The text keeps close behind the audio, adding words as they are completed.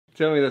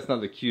Tell me that's not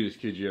the cutest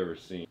kid you ever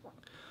seen.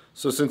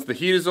 So since the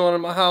heat is on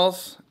in my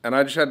house and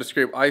I just had to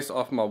scrape ice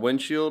off my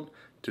windshield,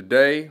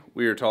 today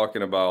we are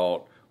talking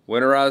about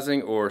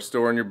winterizing or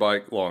storing your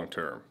bike long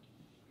term.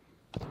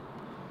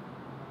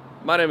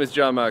 My name is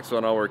John Maxwell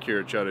and I work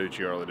here at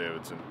Chattahoochee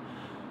Harley-Davidson.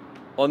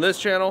 On this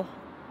channel,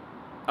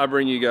 I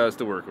bring you guys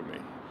to work with me.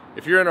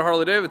 If you're into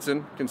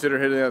Harley-Davidson, consider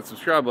hitting that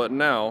subscribe button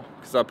now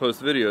because I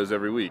post videos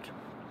every week.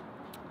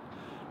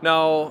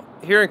 Now,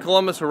 here in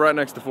Columbus, we're right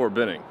next to Fort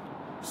Benning.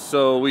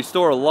 So we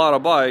store a lot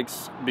of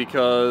bikes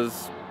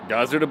because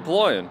guys are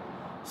deploying.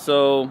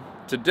 So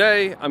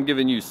today I'm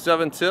giving you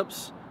 7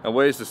 tips and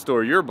ways to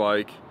store your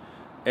bike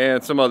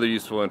and some other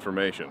useful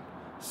information.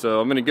 So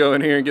I'm gonna go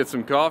in here and get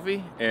some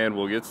coffee and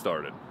we'll get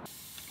started.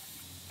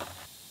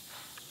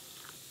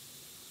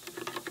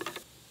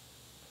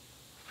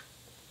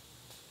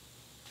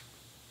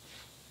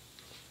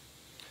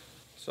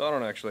 So I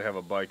don't actually have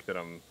a bike that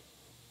I'm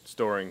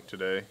storing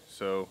today,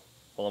 so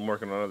while I'm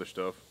working on other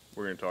stuff,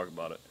 we're gonna talk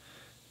about it.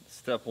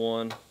 Step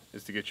 1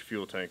 is to get your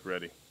fuel tank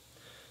ready.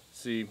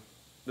 See,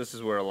 this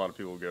is where a lot of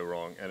people go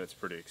wrong, and it's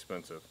pretty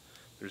expensive.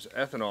 There's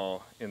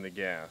ethanol in the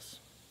gas,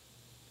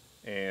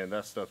 and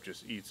that stuff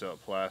just eats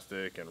up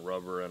plastic and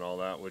rubber and all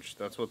that, which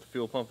that's what the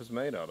fuel pump is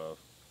made out of.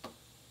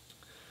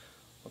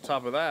 On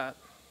top of that,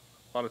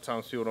 a lot of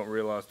times people don't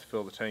realize to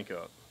fill the tank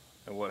up.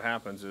 And what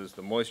happens is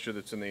the moisture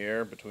that's in the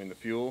air between the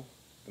fuel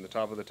and the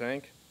top of the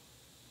tank,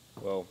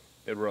 well,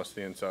 it rusts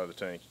the inside of the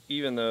tank,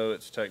 even though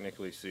it's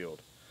technically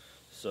sealed.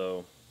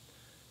 So,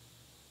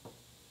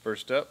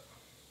 first step,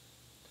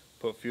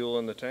 put fuel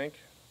in the tank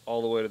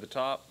all the way to the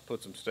top,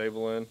 put some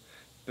stabil in.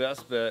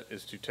 Best bet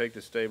is to take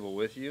the stabil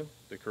with you,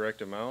 the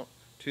correct amount,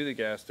 to the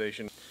gas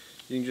station.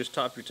 You can just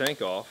top your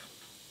tank off,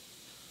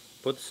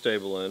 put the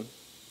stabil in,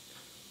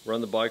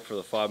 run the bike for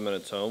the 5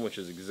 minutes home, which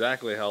is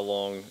exactly how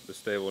long the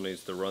stabil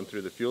needs to run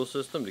through the fuel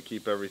system to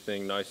keep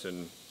everything nice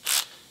and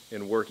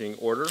in working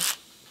order.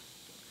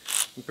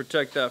 And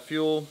protect that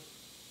fuel,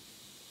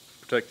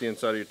 protect the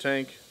inside of your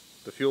tank,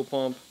 the fuel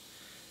pump.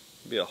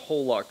 It'd be a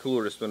whole lot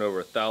cooler to spend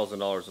over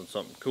 $1,000 on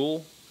something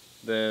cool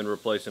than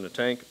replacing a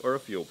tank or a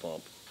fuel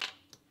pump.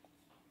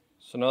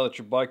 So now that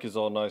your bike is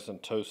all nice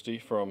and toasty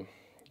from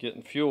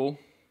getting fuel,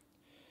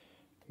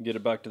 get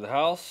it back to the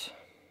house,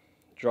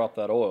 drop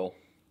that oil.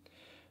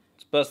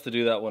 It's best to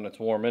do that when it's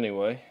warm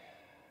anyway,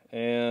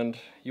 and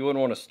you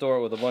wouldn't want to store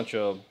it with a bunch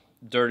of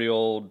dirty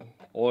old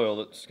oil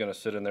that's going to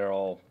sit in there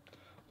all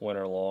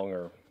winter long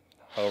or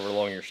however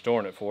long you're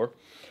storing it for.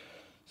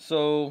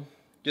 So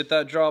get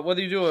that drop.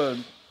 Whether you do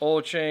an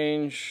oil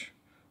change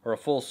or a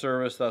full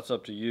service, that's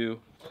up to you.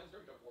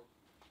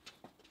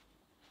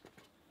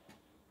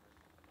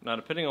 Now,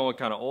 depending on what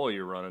kind of oil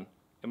you're running,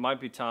 it might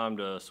be time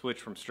to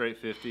switch from straight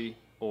 50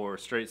 or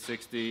straight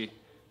 60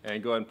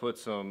 and go ahead and put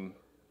some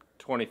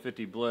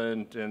 20-50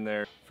 blend in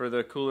there for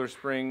the cooler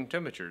spring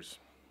temperatures.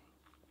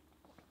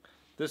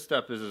 This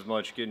step is as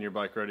much getting your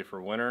bike ready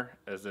for winter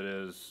as it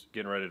is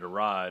getting ready to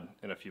ride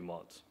in a few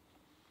months.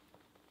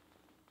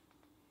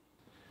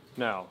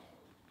 Now,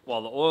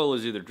 while the oil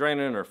is either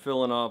draining or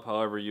filling up,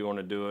 however you want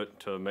to do it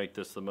to make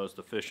this the most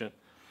efficient,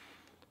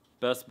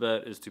 best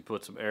bet is to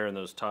put some air in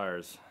those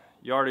tires.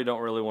 You already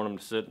don't really want them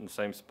to sit in the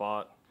same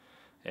spot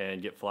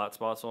and get flat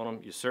spots on them.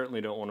 You certainly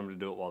don't want them to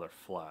do it while they're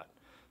flat.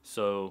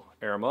 So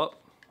air them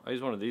up. I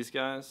use one of these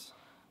guys.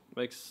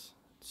 Makes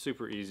it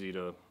super easy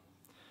to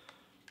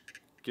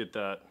get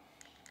that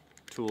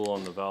tool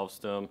on the valve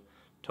stem.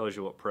 Tells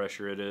you what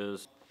pressure it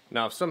is.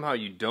 Now, if somehow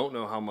you don't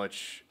know how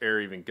much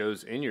air even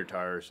goes in your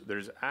tires,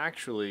 there's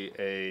actually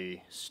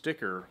a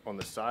sticker on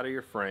the side of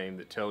your frame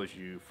that tells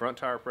you front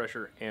tire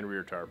pressure and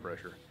rear tire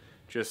pressure,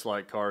 just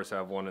like cars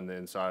have one in the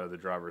inside of the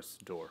driver's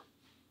door.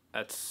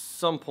 At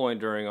some point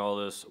during all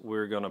this,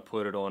 we're going to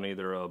put it on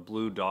either a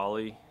blue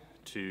dolly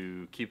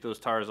to keep those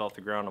tires off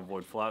the ground and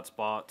avoid flat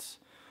spots,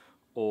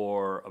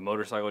 or a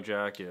motorcycle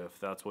jack if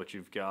that's what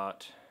you've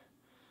got.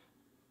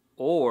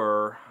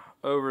 Or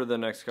over the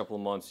next couple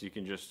of months, you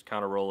can just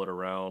kind of roll it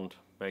around,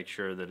 make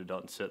sure that it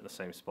doesn't sit in the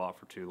same spot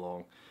for too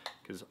long,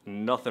 because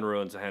nothing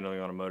ruins the handling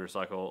on a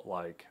motorcycle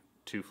like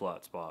 2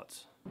 flat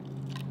spots.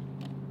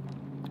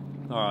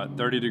 All right,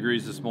 30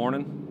 degrees this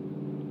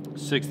morning,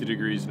 60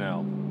 degrees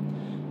now.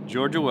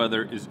 Georgia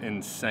weather is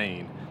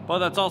insane, but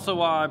that's also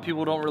why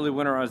people don't really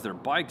winterize their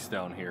bikes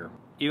down here.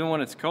 Even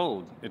when it's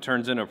cold, it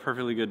turns into a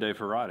perfectly good day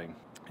for riding.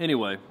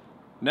 Anyway,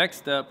 next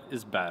step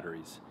is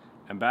batteries.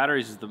 And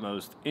batteries is the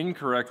most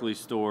incorrectly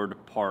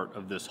stored part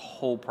of this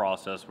whole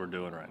process we're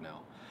doing right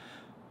now.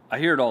 I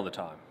hear it all the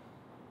time.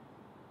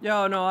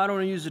 Yeah, no, I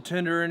don't use a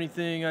tender or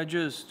anything. I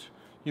just,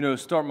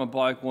 start my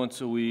bike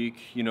once a week,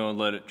 and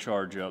let it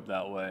charge up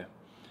that way.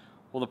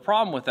 Well, the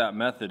problem with that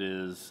method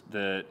is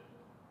that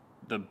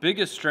the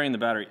biggest strain the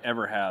battery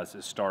ever has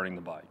is starting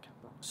the bike.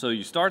 So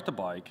you start the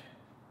bike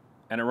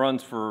and it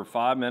runs for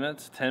 5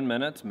 minutes, 10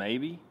 minutes,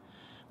 maybe.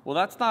 Well,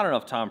 that's not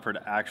enough time for it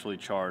to actually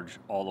charge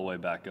all the way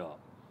back up.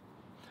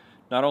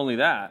 Not only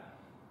that,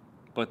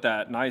 but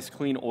that nice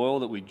clean oil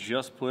that we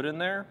just put in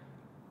there,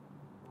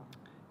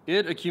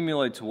 it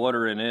accumulates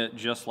water in it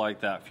just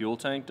like that fuel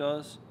tank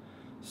does.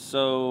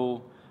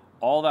 So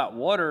all that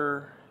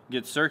water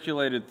gets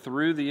circulated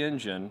through the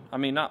engine. I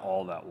mean, not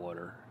all that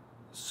water.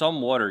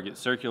 Some water gets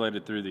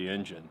circulated through the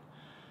engine.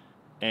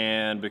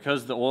 And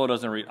because the oil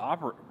doesn't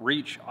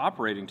reach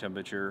operating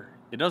temperature,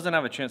 it doesn't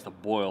have a chance to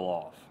boil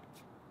off.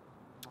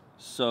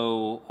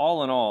 So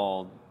all in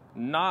all,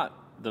 not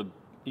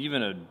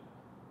even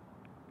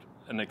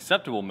an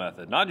acceptable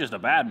method, not just a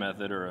bad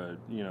method or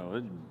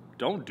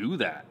don't do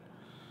that.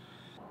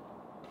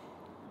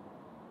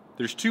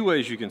 There's two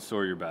ways you can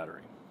store your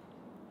battery.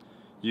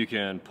 You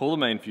can pull the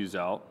main fuse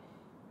out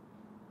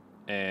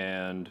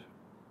and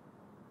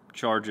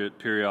charge it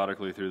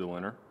periodically through the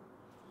winter.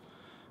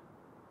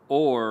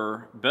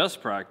 Or,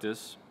 best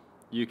practice,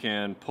 you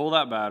can pull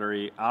that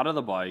battery out of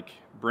the bike,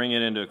 bring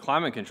it into a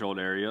climate controlled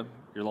area,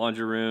 your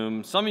laundry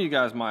room. Some of you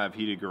guys might have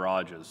heated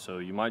garages, so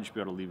you might just be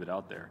able to leave it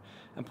out there.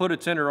 And put a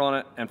tender on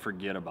it and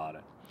forget about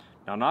it.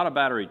 Now, not a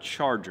battery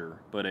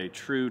charger, but a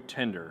true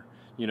tender.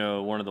 You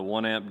know, one of the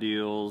 1 amp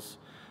deals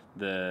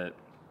that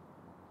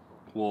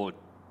will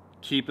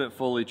keep it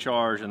fully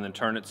charged and then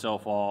turn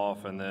itself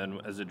off, and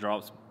then as it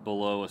drops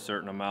below a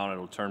certain amount,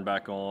 it'll turn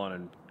back on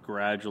and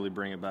gradually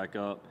bring it back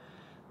up.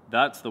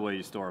 That's the way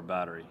you store a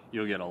battery.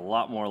 You'll get a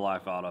lot more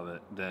life out of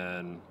it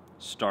than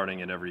starting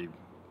it every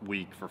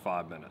week for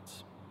 5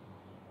 minutes.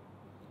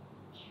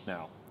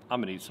 Now,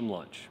 I'm gonna eat some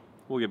lunch.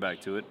 We'll get back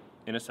to it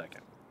in a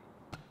second.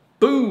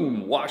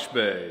 Boom, wash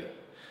bay.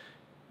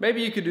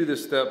 Maybe you could do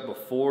this step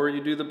before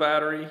you do the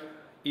battery.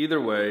 Either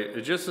way,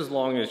 it's just as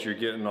long as you're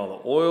getting all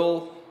the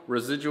oil,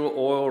 residual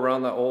oil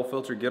around that oil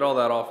filter, get all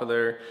that off of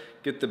there,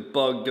 get the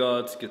bug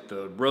guts, get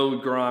the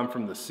road grime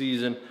from the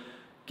season.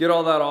 Get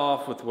all that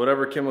off with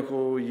whatever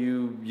chemical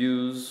you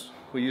use.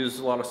 We use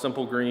a lot of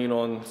Simple Green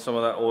on some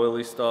of that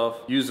oily stuff.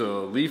 Use a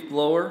leaf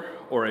blower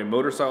or a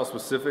motorcycle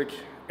specific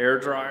air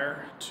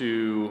dryer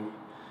to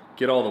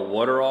get all the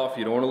water off.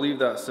 You don't want to leave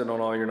that sitting on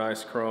all your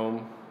nice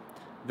chrome.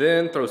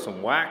 Then throw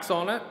some wax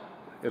on it.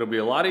 It'll be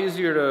a lot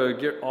easier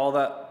to get all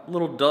that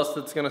little dust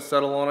that's going to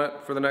settle on it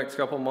for the next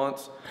couple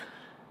months.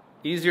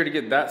 Easier to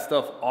get that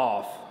stuff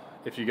off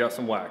if you got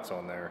some wax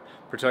on there.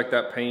 Protect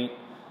that paint,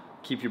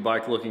 keep your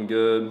bike looking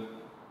good.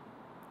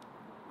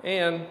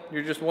 And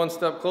you're just one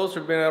step closer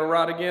to being able to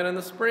ride again in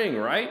the spring,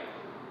 right?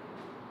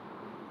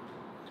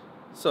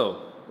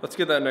 So, let's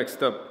get that next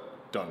step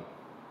done.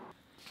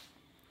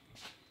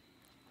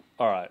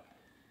 All right,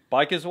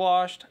 bike is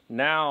washed.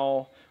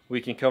 Now we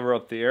can cover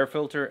up the air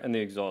filter and the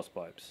exhaust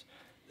pipes.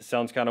 It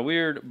sounds kind of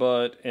weird,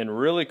 but in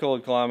really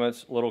cold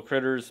climates, little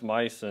critters,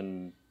 mice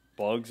and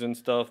bugs and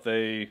stuff,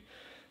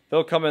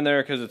 they'll come in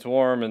there because it's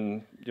warm,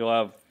 and you'll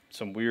have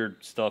some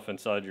weird stuff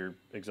inside your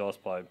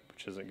exhaust pipe,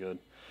 which isn't good.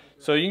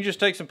 So you can just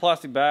take some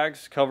plastic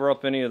bags, cover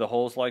up any of the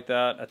holes like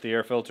that at the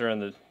air filter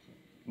and the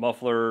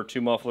muffler,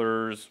 2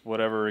 mufflers,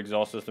 whatever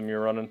exhaust system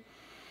you're running.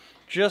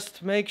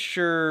 Just make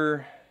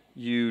sure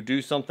you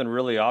do something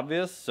really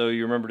obvious so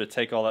you remember to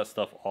take all that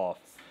stuff off.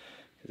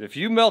 If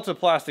you melt a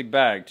plastic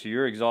bag to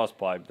your exhaust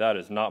pipe, that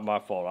is not my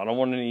fault. I don't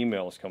want any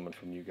emails coming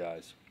from you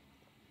guys.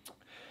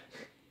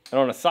 And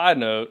on a side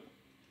note,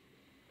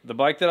 the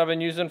bike that I've been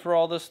using for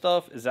all this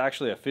stuff is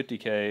actually a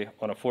 50K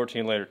on a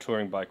 14-liter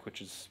touring bike, which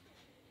is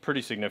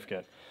pretty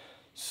significant.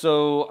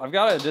 So I've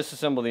got to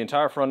disassemble the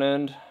entire front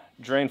end,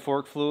 drain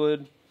fork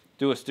fluid,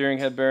 do a steering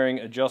head bearing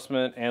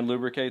adjustment, and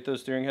lubricate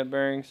those steering head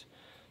bearings.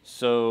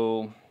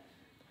 So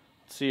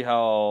let's see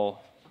how,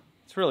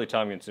 it's really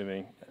time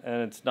consuming,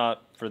 and it's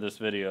not for this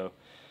video.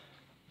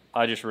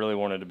 I just really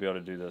wanted to be able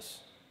to do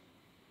this.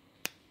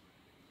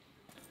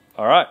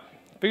 All right,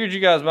 figured you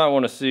guys might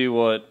want to see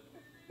what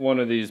one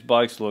of these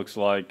bikes looks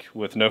like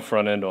with no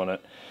front end on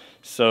it.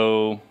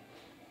 So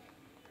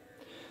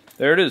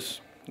there it is.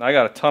 I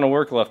got a ton of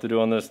work left to do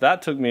on this.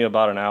 That took me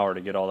about an hour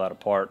to get all that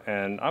apart,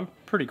 and I'm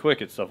pretty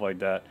quick at stuff like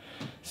that.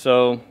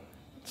 So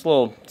it's a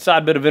little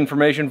side bit of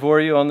information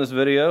for you on this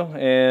video,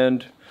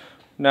 and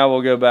now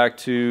we'll go back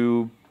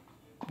to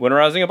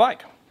winterizing a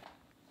bike.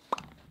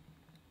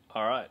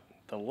 All right,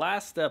 the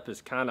last step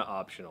is kind of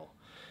optional.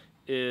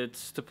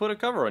 It's to put a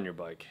cover on your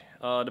bike.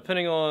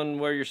 Depending on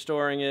where you're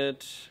storing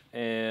it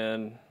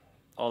and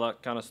all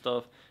that kind of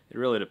stuff, it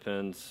really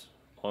depends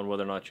on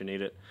whether or not you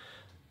need it.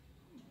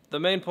 The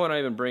main point I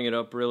even bring it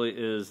up really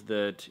is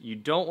that you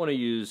don't want to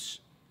use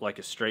like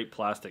a straight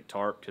plastic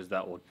tarp, because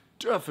that will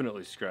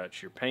definitely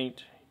scratch your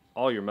paint,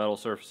 all your metal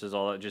surfaces,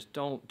 all that. Just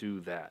don't do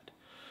that.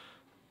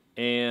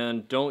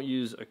 And don't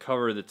use a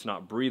cover that's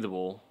not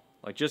breathable.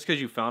 Like, just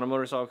because you found a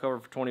motorcycle cover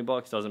for 20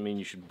 bucks doesn't mean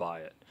you should buy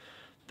it.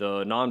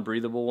 The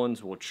non-breathable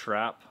ones will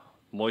trap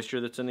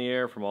moisture that's in the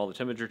air from all the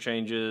temperature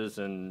changes,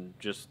 and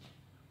just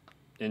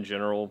in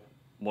general,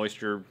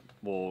 moisture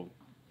will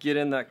get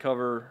in that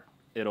cover.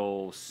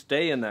 It'll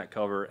stay in that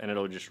cover, and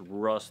it'll just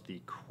rust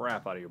the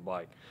crap out of your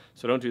bike.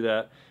 So don't do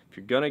that. If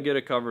you're gonna get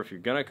a cover, if you're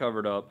gonna cover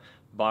it up,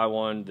 buy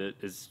one that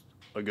is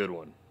a good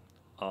one.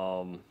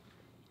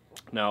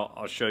 Now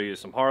I'll show you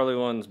some Harley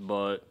ones,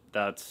 but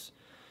that's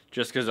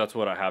just because that's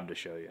what I have to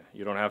show you.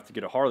 You don't have to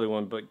get a Harley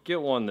one, but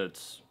get one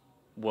that's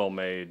well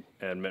made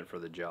and meant for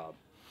the job.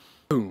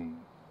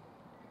 Boom.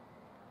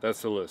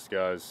 That's the list,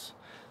 guys.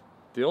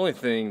 The only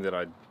thing that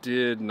I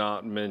did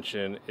not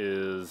mention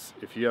is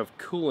if you have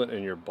coolant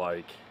in your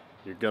bike,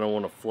 you're going to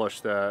want to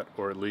flush that,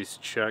 or at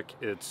least check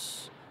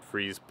its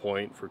freeze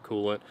point for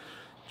coolant.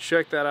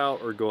 Check that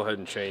out or go ahead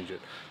and change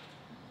it.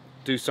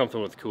 Do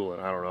something with coolant.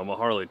 I don't know. I'm a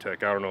Harley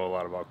tech. I don't know a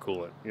lot about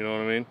coolant. You know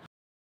what I mean?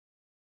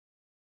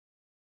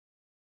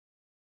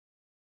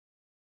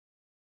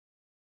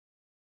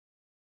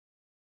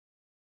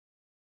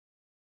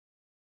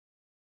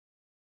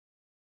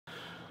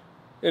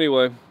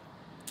 Anyway,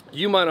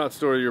 you might not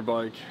store your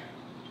bike,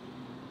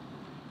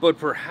 but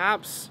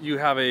perhaps you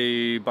have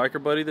a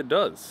biker buddy that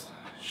does.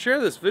 Share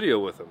this video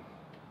with him.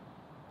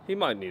 He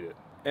might need it.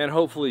 And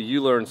hopefully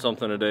you learned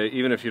something today,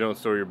 even if you don't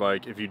store your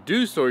bike. If you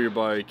do store your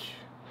bike,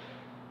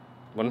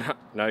 well,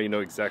 now you know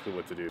exactly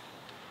what to do.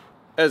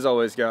 As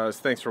always, guys,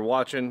 thanks for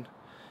watching.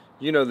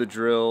 You know the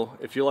drill.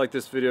 If you like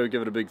this video,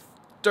 give it a big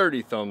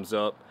dirty thumbs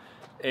up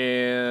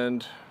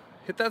and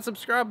hit that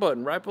subscribe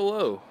button right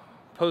below.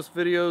 Post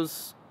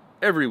videos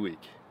every week,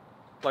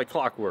 like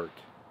clockwork.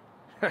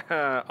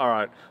 All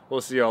right,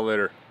 we'll see y'all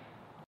later.